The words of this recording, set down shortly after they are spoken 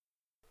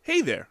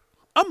Hey there,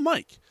 I'm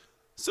Mike.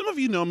 Some of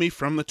you know me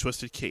from the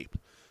Twisted Cape.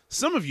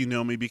 Some of you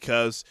know me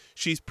because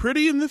she's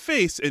pretty in the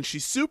face and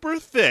she's super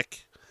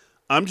thick.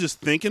 I'm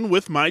just thinking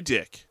with my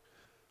dick.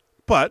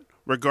 But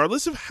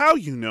regardless of how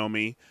you know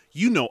me,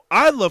 you know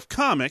I love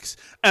comics,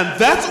 and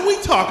that's what we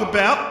talk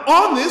about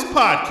on this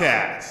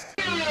podcast.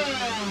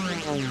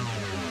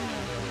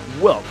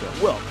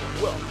 Welcome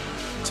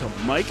to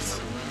Mike's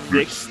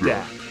Thick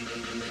Stack.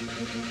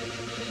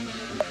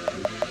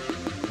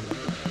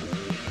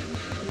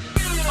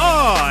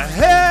 Oh,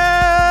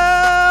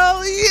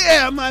 hell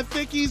yeah, my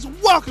thickies.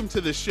 Welcome to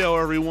the show,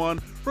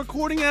 everyone.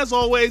 Recording, as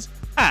always,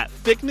 at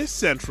Thickness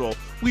Central.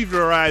 We've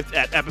arrived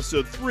at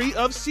episode 3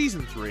 of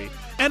season 3.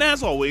 And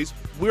as always,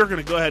 we're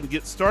going to go ahead and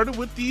get started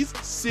with these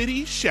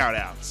city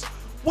shout-outs.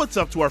 What's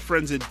up to our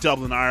friends in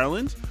Dublin,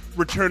 Ireland?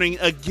 Returning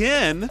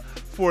again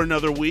for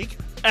another week,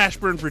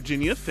 Ashburn,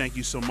 Virginia. Thank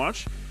you so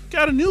much.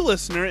 Got a new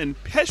listener in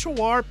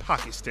Peshawar,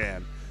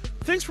 Pakistan.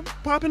 Thanks for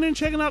popping in and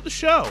checking out the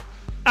show.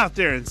 Out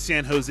there in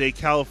San Jose,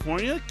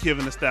 California,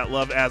 giving us that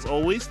love as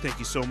always. Thank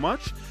you so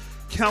much.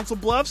 Council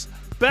Bluffs,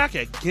 back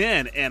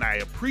again, and I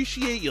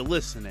appreciate you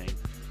listening.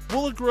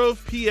 Willow Grove,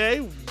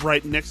 PA,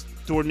 right next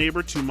door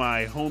neighbor to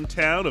my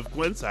hometown of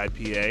Glenside,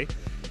 PA.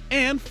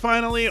 And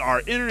finally,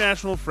 our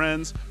international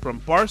friends from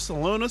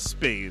Barcelona,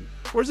 Spain.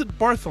 Or is it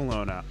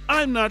Barcelona?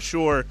 I'm not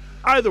sure.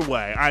 Either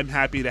way, I'm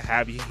happy to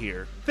have you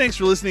here. Thanks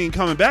for listening and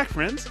coming back,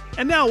 friends.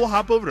 And now we'll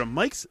hop over to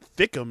Mike's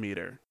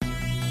Thickometer.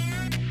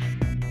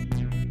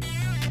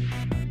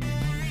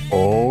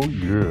 Oh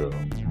yeah,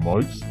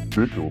 Mike's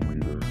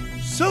Thickometer.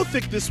 So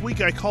thick this week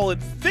I call it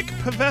Thick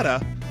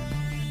Pavetta.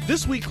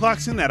 This week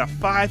clocks in at a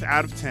 5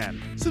 out of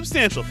 10.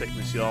 Substantial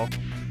thickness, y'all.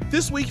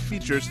 This week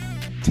features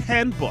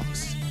 10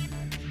 books.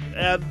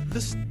 The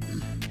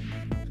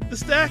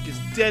stack is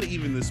dead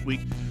even this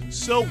week,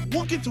 so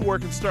we'll get to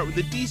work and start with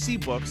the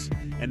DC books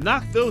and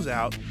knock those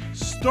out,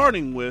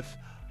 starting with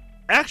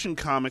Action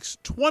Comics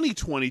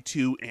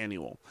 2022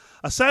 Annual,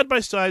 a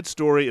side-by-side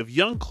story of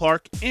young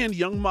Clark and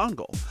young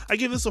Mongol. I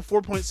give this a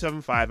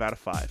 4.75 out of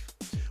 5.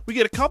 We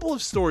get a couple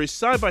of stories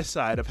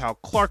side-by-side of how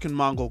Clark and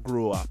Mongol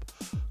grew up.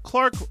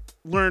 Clark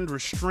learned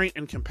restraint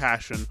and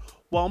compassion,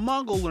 while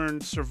Mongol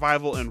learned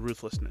survival and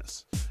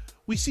ruthlessness.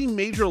 We see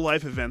major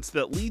life events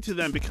that lead to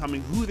them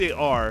becoming who they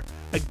are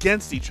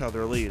against each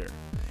other later.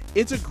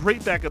 It's a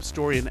great backup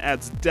story and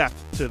adds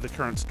depth to the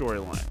current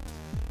storyline.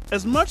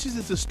 As much as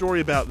it's a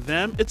story about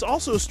them, it's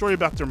also a story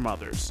about their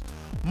mothers.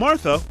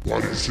 Martha, Why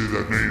do you say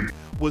that name?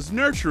 was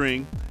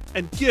nurturing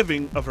and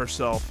giving of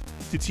herself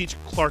to teach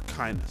Clark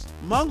kindness.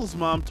 Mongol's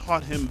mom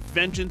taught him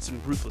vengeance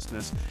and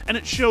ruthlessness, and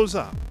it shows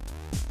up.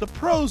 The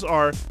pros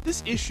are,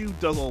 this issue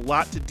does a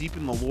lot to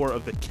deepen the lore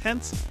of the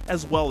Kents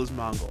as well as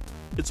Mongol.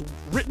 It's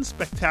written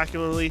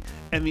spectacularly,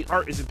 and the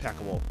art is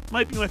impeccable.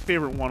 Might be my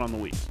favorite one on the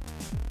week.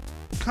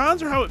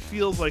 Cons are how it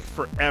feels like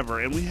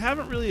forever, and we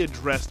haven't really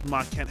addressed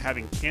Ma Kent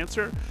having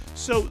cancer,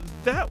 so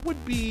that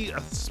would be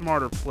a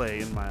smarter play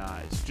in my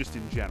eyes, just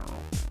in general.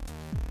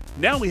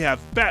 Now we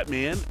have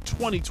Batman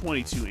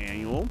 2022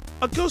 Annual,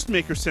 a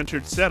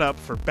Ghostmaker-centered setup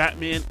for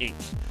Batman Inc.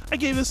 I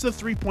gave this a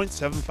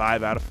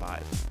 3.75 out of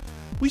 5.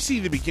 We see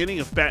the beginning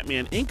of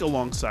Batman Inc.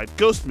 alongside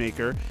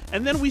Ghostmaker,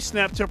 and then we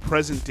snap to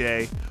present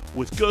day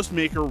with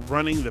Ghostmaker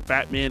running the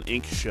Batman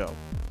Inc. show.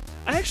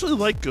 I actually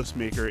like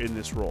Ghostmaker in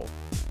this role.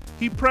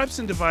 He preps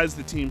and divides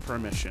the team for a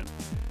mission.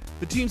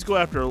 The teams go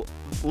after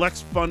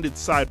Lex-funded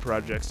side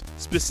projects,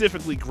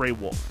 specifically Grey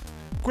Wolf.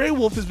 Grey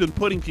Wolf has been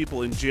putting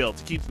people in jail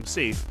to keep them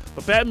safe,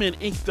 but Batman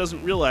Inc.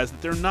 doesn't realize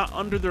that they're not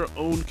under their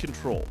own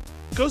control.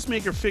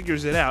 Ghostmaker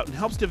figures it out and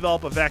helps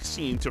develop a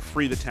vaccine to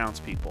free the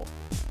townspeople.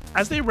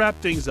 As they wrap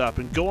things up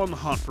and go on the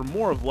hunt for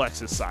more of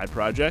Lex's side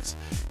projects,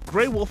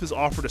 Grey Wolf is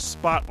offered a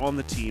spot on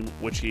the team,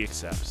 which he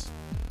accepts.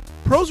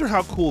 Pros are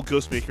how cool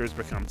Ghostmaker has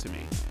become to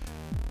me.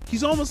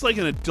 He's almost like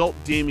an adult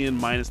Damian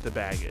minus the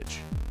baggage.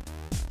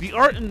 The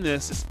art in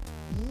this is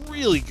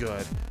really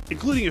good,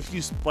 including a few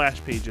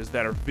splash pages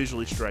that are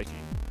visually striking.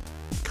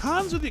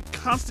 Cons are the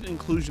constant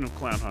inclusion of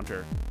Clown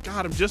Hunter.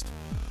 God, I'm just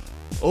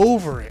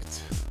over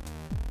it.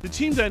 The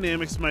team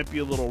dynamics might be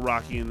a little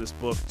rocky in this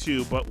book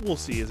too, but we'll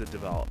see as it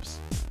develops.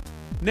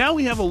 Now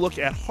we have a look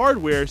at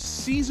Hardware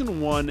Season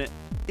 1,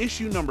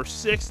 Issue number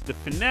 6, the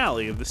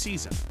finale of the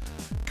season.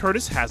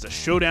 Curtis has a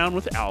showdown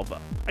with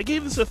Alva. I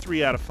gave this a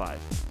 3 out of 5.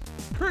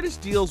 Curtis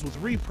deals with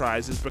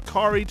Reprise as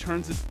Bakari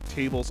turns the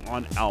tables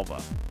on Alva.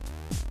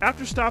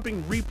 After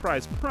stopping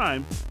Reprise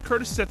Prime,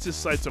 Curtis sets his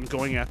sights on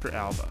going after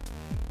Alva.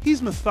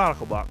 He's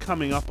methodical about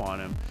coming up on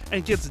him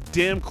and gets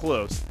damn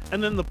close,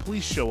 and then the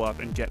police show up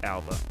and get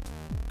Alva.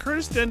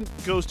 Curtis then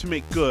goes to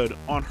make good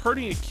on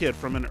hurting a kid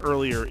from an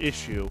earlier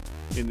issue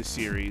in the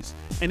series,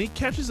 and he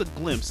catches a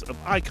glimpse of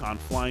Icon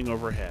flying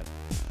overhead.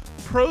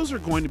 Pros are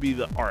going to be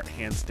the art,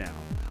 hands down.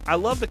 I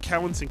love the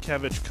Cowan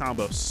Sienkiewicz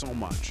combo so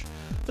much.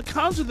 The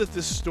cons are that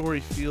this story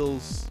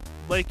feels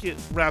like it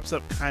wraps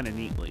up kind of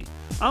neatly.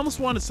 I almost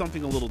wanted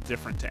something a little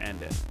different to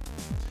end it.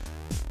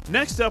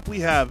 Next up,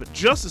 we have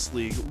Justice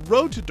League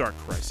Road to Dark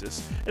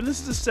Crisis, and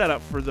this is a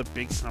setup for the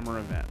big summer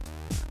event.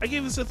 I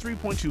gave this a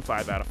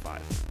 3.25 out of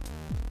 5.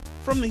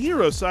 From the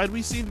hero side,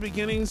 we see the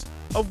beginnings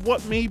of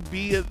what may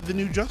be the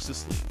new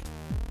Justice League.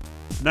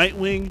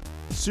 Nightwing,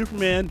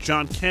 Superman,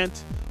 John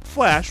Kent,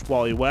 Flash,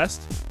 Wally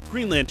West,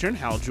 Green Lantern,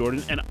 Hal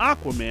Jordan, and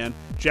Aquaman,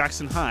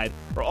 Jackson Hyde,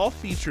 are all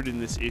featured in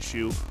this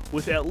issue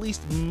with at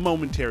least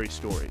momentary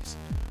stories.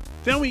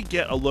 Then we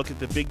get a look at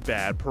the big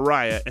bad,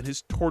 Pariah, and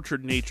his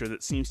tortured nature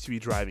that seems to be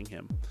driving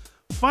him.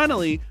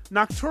 Finally,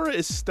 Noctura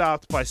is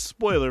stopped by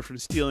Spoiler from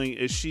stealing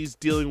as she's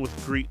dealing with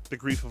the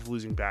grief of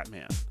losing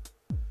Batman.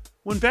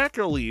 When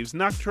Batgirl leaves,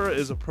 Noctura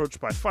is approached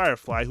by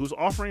Firefly, who's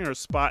offering her a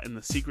spot in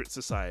the secret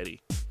society.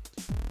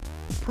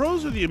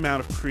 Pros are the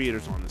amount of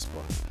creators on this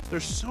book.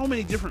 There's so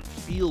many different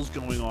feels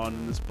going on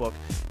in this book,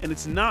 and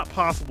it's not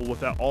possible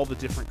without all the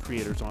different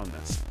creators on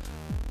this.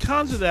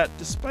 Cons are that,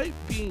 despite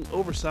being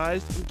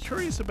oversized, I'm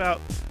curious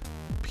about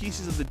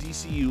pieces of the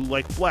DCU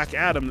like Black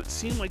Adam that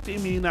seem like they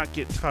may not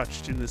get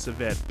touched in this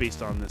event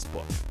based on this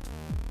book.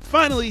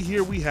 Finally,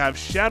 here we have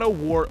Shadow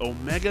War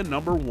Omega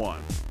number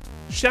 1.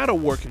 Shadow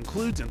War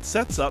concludes and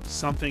sets up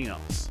something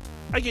else.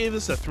 I gave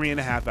this a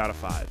 3.5 out of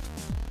 5.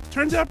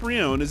 Turns out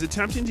Brion is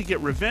attempting to get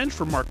revenge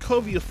for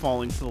Markovia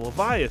falling to the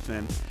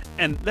Leviathan,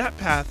 and that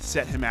path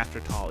set him after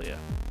Talia.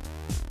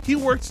 He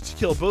works to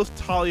kill both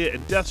Talia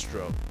and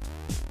Deathstroke.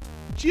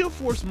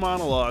 Geoforce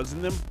monologues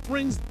and then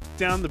brings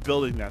down the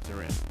building that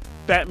they're in.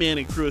 Batman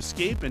and crew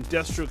escape, and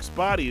Deathstroke's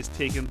body is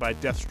taken by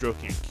Deathstroke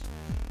Inc.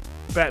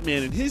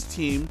 Batman and his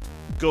team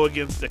go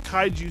against a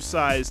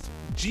kaiju-sized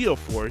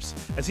Geoforce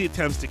as he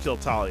attempts to kill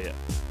Talia.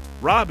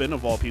 Robin,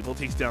 of all people,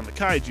 takes down the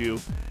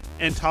kaiju,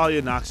 and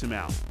Talia knocks him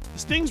out.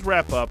 As things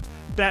wrap up,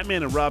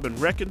 Batman and Robin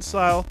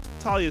reconcile,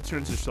 Talia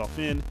turns herself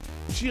in,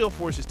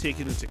 Geoforce is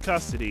taken into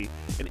custody,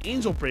 and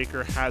Angel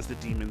Breaker has the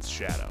demon's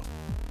shadow.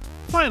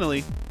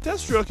 Finally,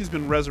 Deathstroke has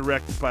been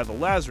resurrected by the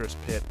Lazarus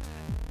Pit,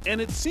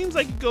 and it seems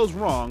like it goes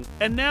wrong,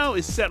 and now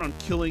is set on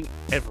killing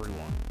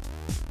everyone.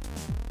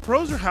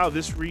 Pros are how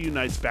this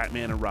reunites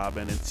Batman and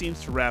Robin and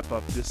seems to wrap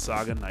up this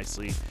saga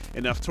nicely,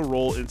 enough to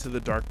roll into the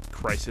Dark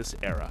Crisis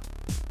era.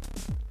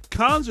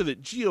 Cons are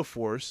that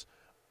Geoforce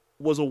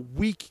was a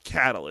weak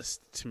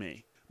catalyst to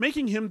me.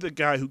 Making him the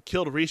guy who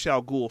killed Ra's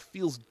al Ghul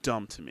feels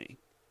dumb to me.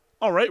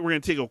 Alright, we're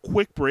going to take a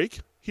quick break,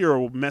 hear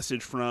a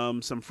message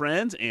from some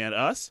friends and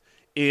us,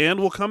 and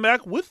we'll come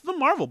back with the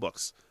Marvel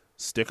books.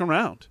 Stick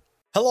around.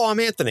 Hello, I'm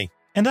Anthony.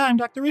 And I'm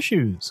Dr.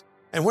 Issues.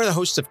 And we're the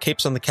hosts of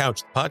Capes on the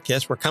Couch, the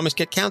podcast where comics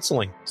get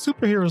counseling.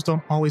 Superheroes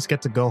don't always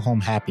get to go home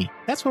happy.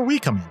 That's where we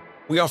come in.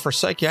 We offer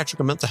psychiatric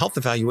and mental health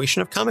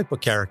evaluation of comic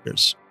book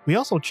characters. We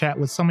also chat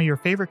with some of your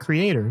favorite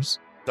creators,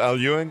 Al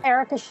Ewing,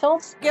 Erica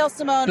Schultz, Gail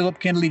Simone, Philip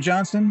Kennedy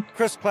Johnson,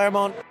 Chris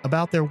Claremont,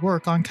 about their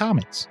work on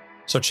comics.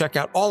 So check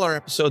out all our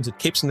episodes at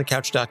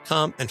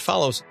capesonthecouch.com and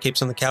follow us at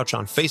Capes on the Couch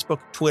on Facebook,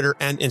 Twitter,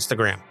 and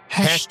Instagram.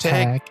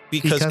 Hashtag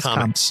because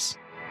comics.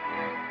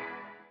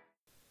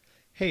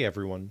 Hey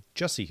everyone,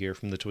 Jesse here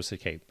from The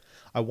Twisted Cape.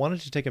 I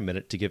wanted to take a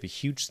minute to give a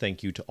huge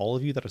thank you to all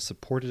of you that have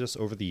supported us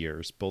over the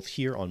years, both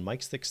here on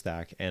Mike's Thick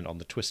Stack and on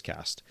the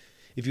Twistcast.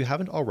 If you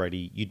haven't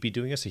already, you'd be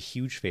doing us a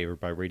huge favor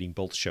by rating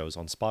both shows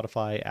on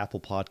Spotify, Apple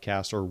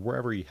Podcasts, or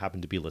wherever you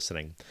happen to be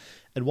listening.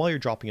 And while you're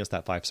dropping us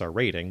that 5-star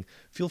rating,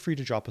 feel free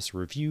to drop us a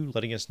review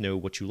letting us know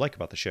what you like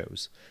about the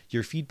shows.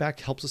 Your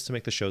feedback helps us to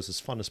make the shows as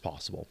fun as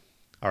possible.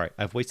 Alright,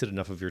 I've wasted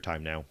enough of your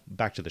time now.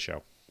 Back to the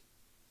show.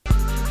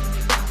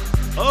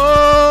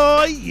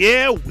 Oh,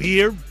 yeah,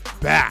 we're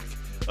back.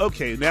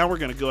 Okay, now we're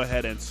going to go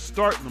ahead and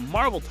start the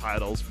Marvel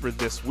titles for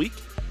this week,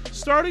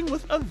 starting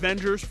with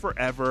Avengers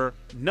Forever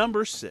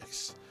number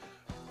 6,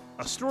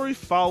 a story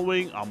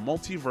following a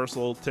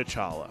multiversal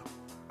T'Challa.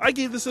 I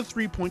gave this a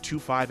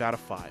 3.25 out of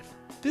 5.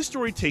 This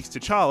story takes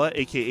T'Challa,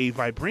 aka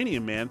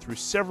Vibranium Man, through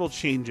several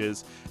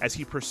changes as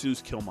he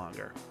pursues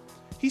Killmonger.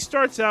 He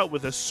starts out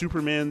with a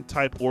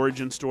Superman-type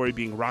origin story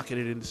being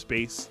rocketed into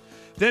space.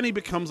 Then he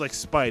becomes like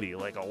Spidey,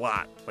 like a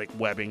lot, like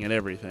webbing and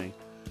everything.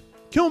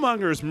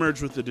 Killmonger is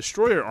merged with the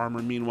Destroyer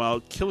armor, meanwhile,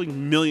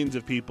 killing millions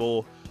of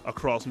people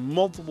across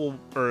multiple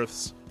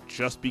Earths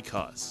just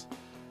because.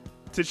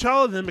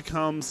 T'Challa then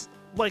becomes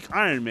like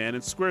Iron Man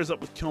and squares up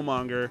with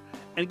Killmonger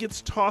and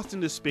gets tossed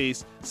into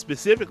space,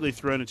 specifically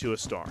thrown into a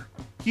star.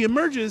 He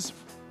emerges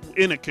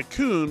in a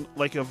cocoon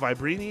like a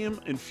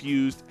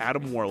vibranium-infused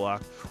Adam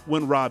Warlock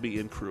when Robbie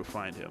and crew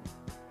find him.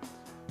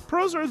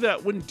 Pros are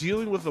that when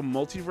dealing with a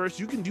multiverse,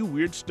 you can do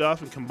weird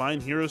stuff and combine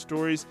hero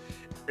stories.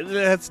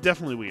 That's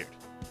definitely weird.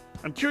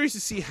 I'm curious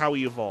to see how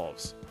he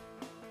evolves.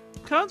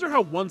 Cons are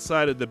how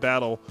one-sided the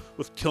battle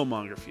with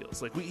Killmonger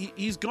feels. Like,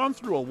 he's gone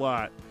through a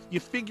lot. You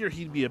figure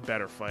he'd be a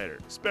better fighter,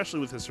 especially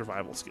with his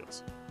survival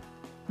skills.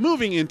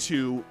 Moving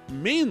into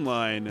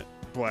mainline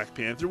Black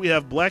Panther, we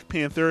have Black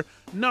Panther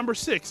number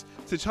 6.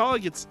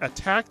 T'Challa gets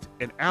attacked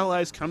and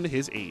allies come to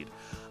his aid.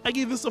 I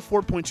gave this a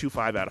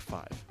 4.25 out of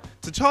 5.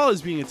 T'Challa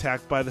is being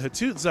attacked by the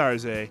Hatut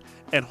Zarze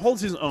and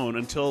holds his own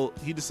until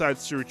he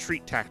decides to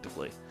retreat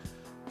tactically.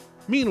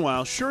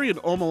 Meanwhile, Shuri and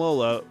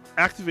Omalola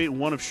activate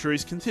one of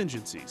Shuri's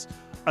contingencies,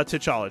 a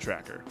T'Challa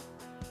tracker.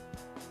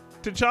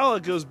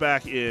 T'Challa goes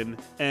back in,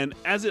 and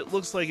as it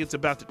looks like it's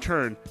about to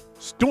turn,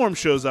 Storm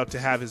shows up to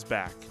have his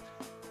back.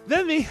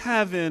 Then they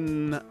have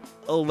an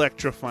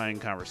electrifying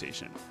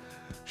conversation.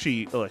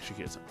 She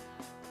electrocutes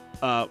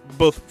him.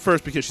 Both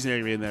first because she's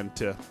angry and then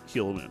to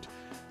heal a wound.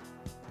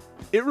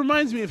 It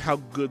reminds me of how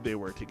good they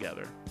were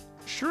together.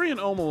 Shuri and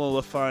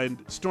Omalola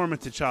find Storm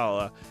and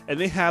T'Challa, and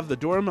they have the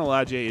Dora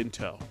Milaje in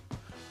tow.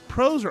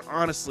 Pros are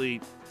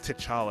honestly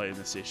T'Challa in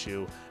this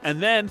issue,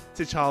 and then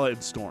T'Challa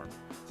and Storm.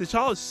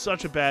 T'Challa is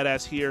such a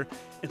badass here,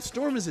 and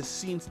Storm is a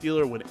scene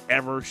stealer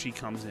whenever she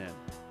comes in.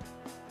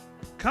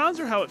 Cons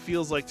are how it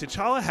feels like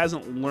T'Challa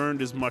hasn't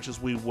learned as much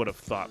as we would have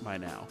thought by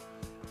now.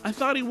 I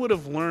thought he would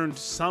have learned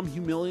some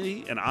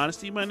humility and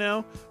honesty by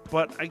now,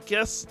 but I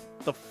guess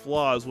the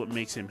flaw is what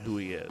makes him who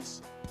he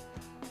is.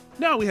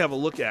 Now we have a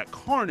look at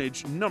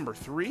Carnage number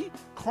 3.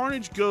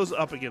 Carnage goes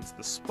up against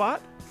the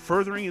Spot,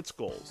 furthering its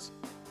goals.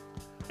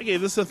 I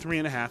gave this a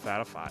 3.5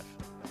 out of 5.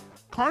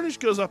 Carnage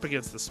goes up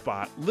against the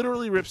Spot,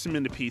 literally rips him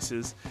into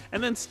pieces,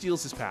 and then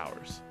steals his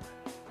powers.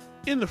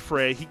 In the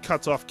fray, he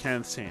cuts off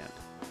Kenneth's hand.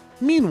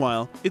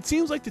 Meanwhile, it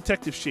seems like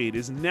Detective Shade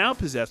is now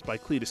possessed by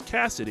Cletus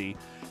Cassidy,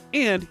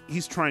 and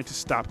he's trying to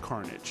stop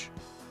Carnage.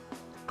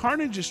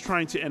 Carnage is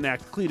trying to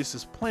enact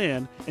Cletus's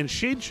plan, and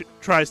Shade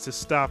tries to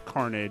stop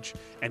Carnage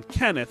and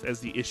Kenneth as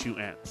the issue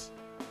ends.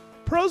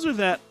 Pros are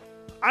that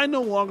I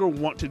no longer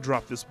want to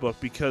drop this book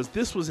because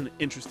this was an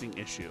interesting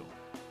issue.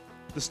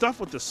 The stuff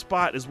with the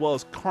Spot as well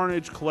as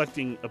Carnage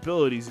collecting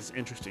abilities is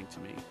interesting to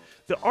me.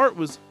 The art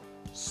was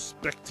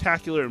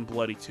spectacular and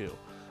bloody too.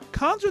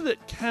 Cons are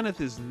that Kenneth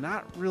is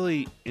not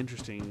really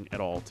interesting at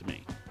all to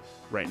me.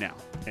 Right now,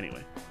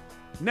 anyway.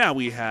 Now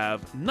we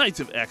have Knights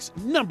of X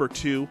number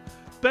 2.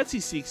 Betsy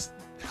seeks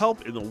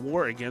help in the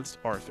war against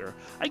Arthur.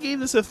 I gave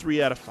this a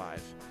 3 out of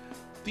 5.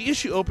 The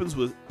issue opens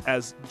with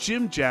as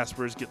Jim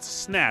Jaspers gets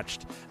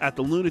snatched at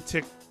the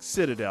Lunatic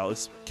Citadel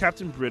as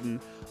Captain Britain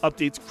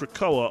updates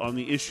Krakoa on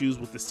the issues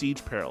with the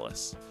Siege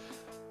Perilous.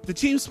 The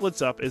team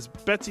splits up as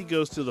Betsy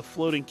goes to the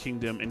Floating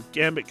Kingdom and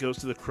Gambit goes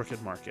to the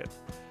Crooked Market.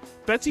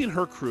 Betsy and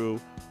her crew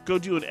go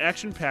do an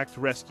action-packed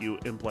rescue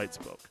in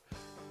Blightspoke.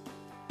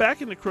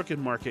 Back in the Crooked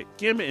Market,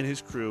 Gambit and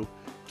his crew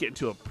get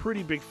into a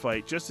pretty big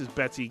fight just as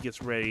Betsy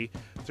gets ready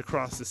to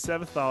cross the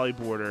Sevethali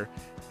border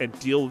and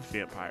deal with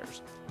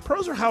vampires.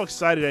 Pros are how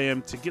excited I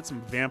am to get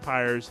some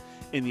vampires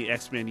in the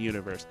X-Men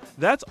universe.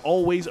 That's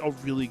always a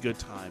really good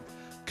time.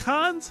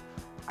 Cons,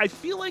 I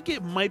feel like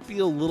it might be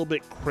a little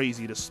bit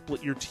crazy to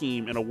split your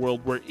team in a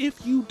world where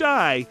if you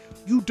die,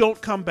 you don't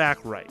come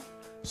back right.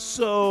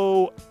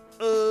 So,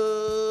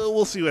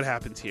 we'll see what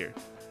happens here.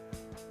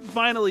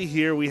 Finally,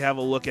 here we have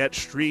a look at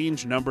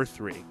Strange number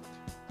 3.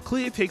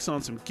 Clea takes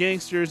on some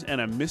gangsters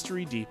and a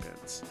mystery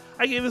deepens.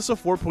 I gave this a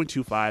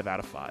 4.25 out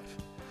of 5.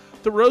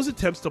 The Rose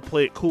attempts to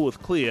play it cool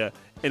with Clea,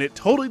 and it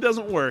totally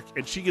doesn't work,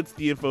 and she gets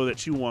the info that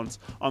she wants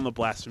on the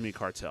Blasphemy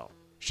Cartel.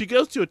 She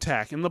goes to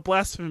attack, and the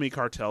Blasphemy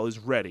Cartel is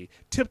ready,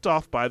 tipped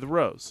off by the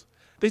Rose.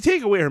 They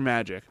take away her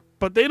magic,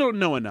 but they don't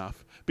know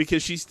enough,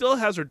 because she still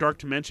has her Dark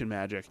Dimension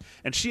magic,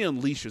 and she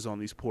unleashes on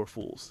these poor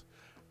fools.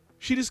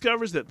 She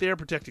discovers that they are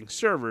protecting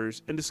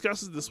servers and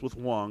discusses this with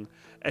Wong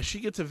as she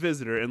gets a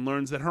visitor and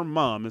learns that her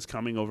mom is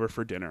coming over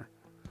for dinner.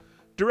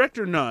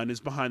 Director Nunn is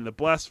behind the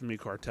Blasphemy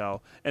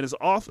Cartel and has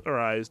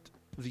authorized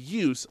the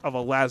use of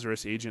a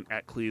Lazarus agent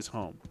at Clea's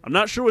home. I'm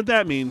not sure what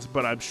that means,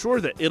 but I'm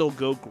sure that it'll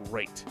go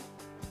great.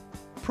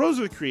 Pros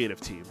of the creative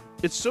team.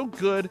 It's so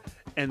good,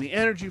 and the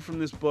energy from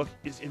this book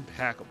is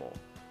impeccable.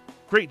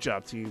 Great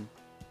job, team.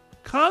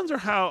 Cons are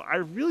how I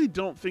really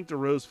don't think the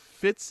Rose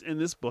fits in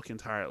this book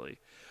entirely.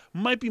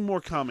 Might be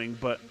more coming,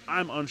 but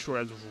I'm unsure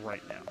as of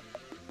right now.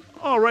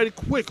 Alright, a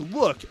quick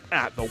look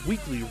at the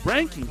weekly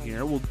ranking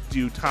here. We'll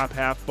do top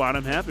half,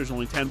 bottom half. There's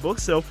only 10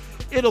 books, so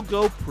it'll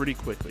go pretty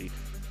quickly.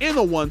 In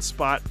the 1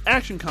 spot,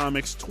 Action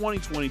Comics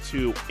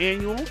 2022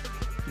 Annual,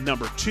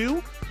 number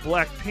 2.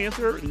 Black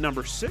Panther,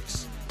 number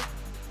 6.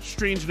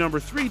 Strange number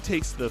 3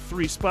 takes the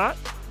 3 spot.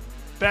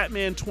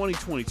 Batman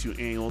 2022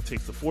 Annual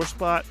takes the 4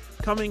 spot.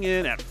 Coming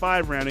in at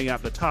 5, rounding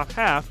out the top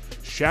half,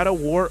 Shadow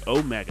War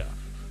Omega.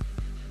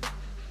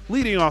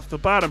 Leading off the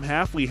bottom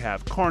half, we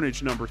have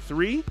Carnage number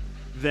 3.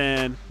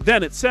 Then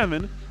at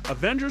 7,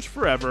 Avengers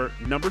Forever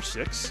number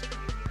 6.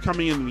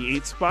 Coming in the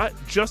 8th spot,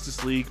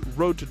 Justice League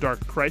Road to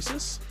Dark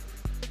Crisis.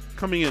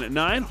 Coming in at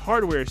 9,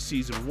 Hardware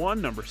Season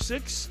 1 number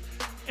 6.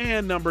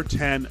 And number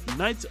 10,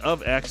 Knights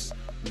of X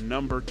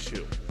number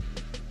 2.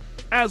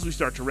 As we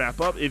start to wrap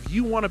up, if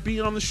you want to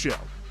be on the show,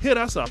 hit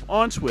us up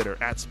on Twitter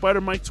at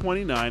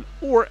SpiderMike29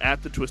 or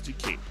at The Twisted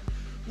Cape.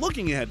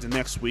 Looking ahead to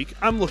next week,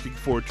 I'm looking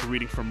forward to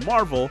reading from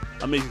Marvel,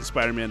 Amazing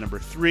Spider-Man number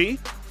 3,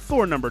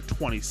 Thor number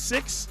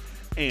 26,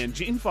 and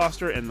Jane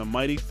Foster and the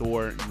Mighty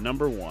Thor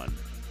number 1.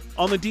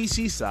 On the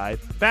DC side,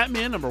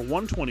 Batman number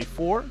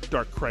 124,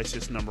 Dark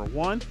Crisis number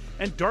 1,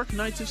 and Dark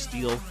Knights of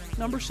Steel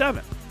number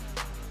 7.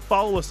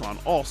 Follow us on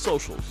all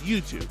socials,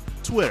 YouTube,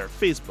 Twitter,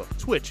 Facebook,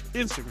 Twitch,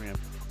 Instagram,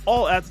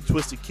 all at The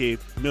Twisted Cape,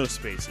 no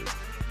spaces.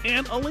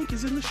 And a link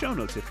is in the show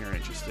notes if you're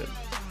interested.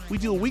 We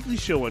do a weekly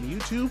show on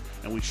YouTube,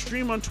 and we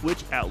stream on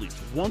Twitch at least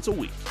once a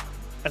week.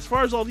 As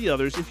far as all the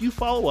others, if you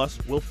follow us,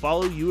 we'll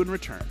follow you in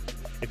return.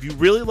 If you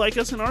really like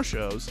us and our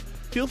shows,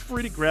 Feel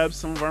free to grab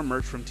some of our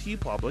merch from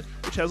TeePublic,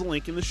 which has a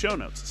link in the show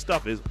notes.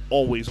 Stuff is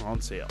always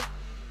on sale.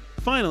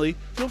 Finally,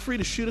 feel free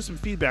to shoot us some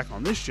feedback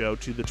on this show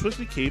to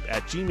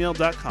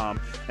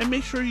thetwistedcape@gmail.com and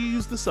make sure you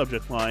use the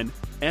subject line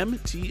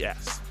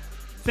MTS.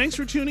 Thanks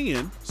for tuning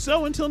in.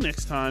 So until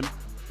next time,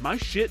 my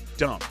shit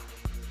dumb.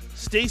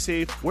 Stay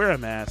safe, wear a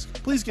mask,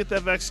 please get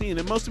that vaccine,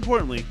 and most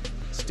importantly,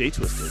 stay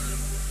twisted.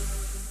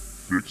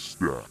 Thick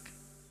Stack.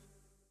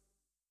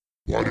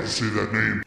 Why did you say that name?